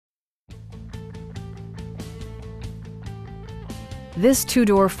This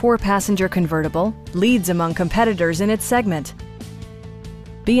two-door, four-passenger convertible leads among competitors in its segment.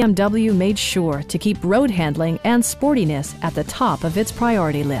 BMW made sure to keep road handling and sportiness at the top of its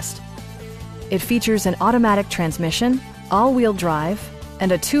priority list. It features an automatic transmission, all-wheel drive,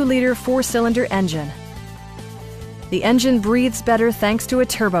 and a 2-liter four-cylinder engine. The engine breathes better thanks to a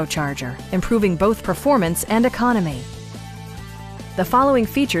turbocharger, improving both performance and economy. The following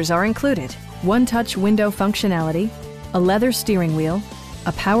features are included: one-touch window functionality, a leather steering wheel,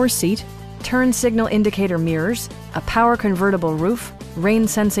 a power seat, turn signal indicator mirrors, a power convertible roof,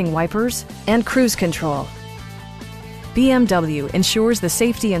 rain-sensing wipers, and cruise control. BMW ensures the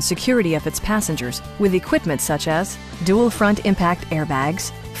safety and security of its passengers with equipment such as dual front impact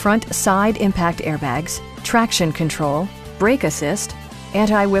airbags, front side impact airbags, traction control, brake assist,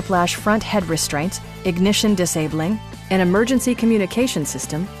 anti-whiplash front head restraints, ignition disabling, an emergency communication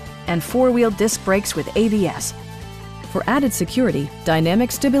system, and four-wheel disc brakes with ABS. For added security,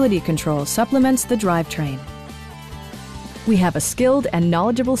 dynamic stability control supplements the drivetrain. We have a skilled and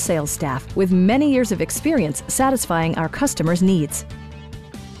knowledgeable sales staff with many years of experience satisfying our customers' needs.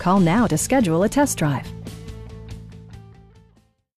 Call now to schedule a test drive.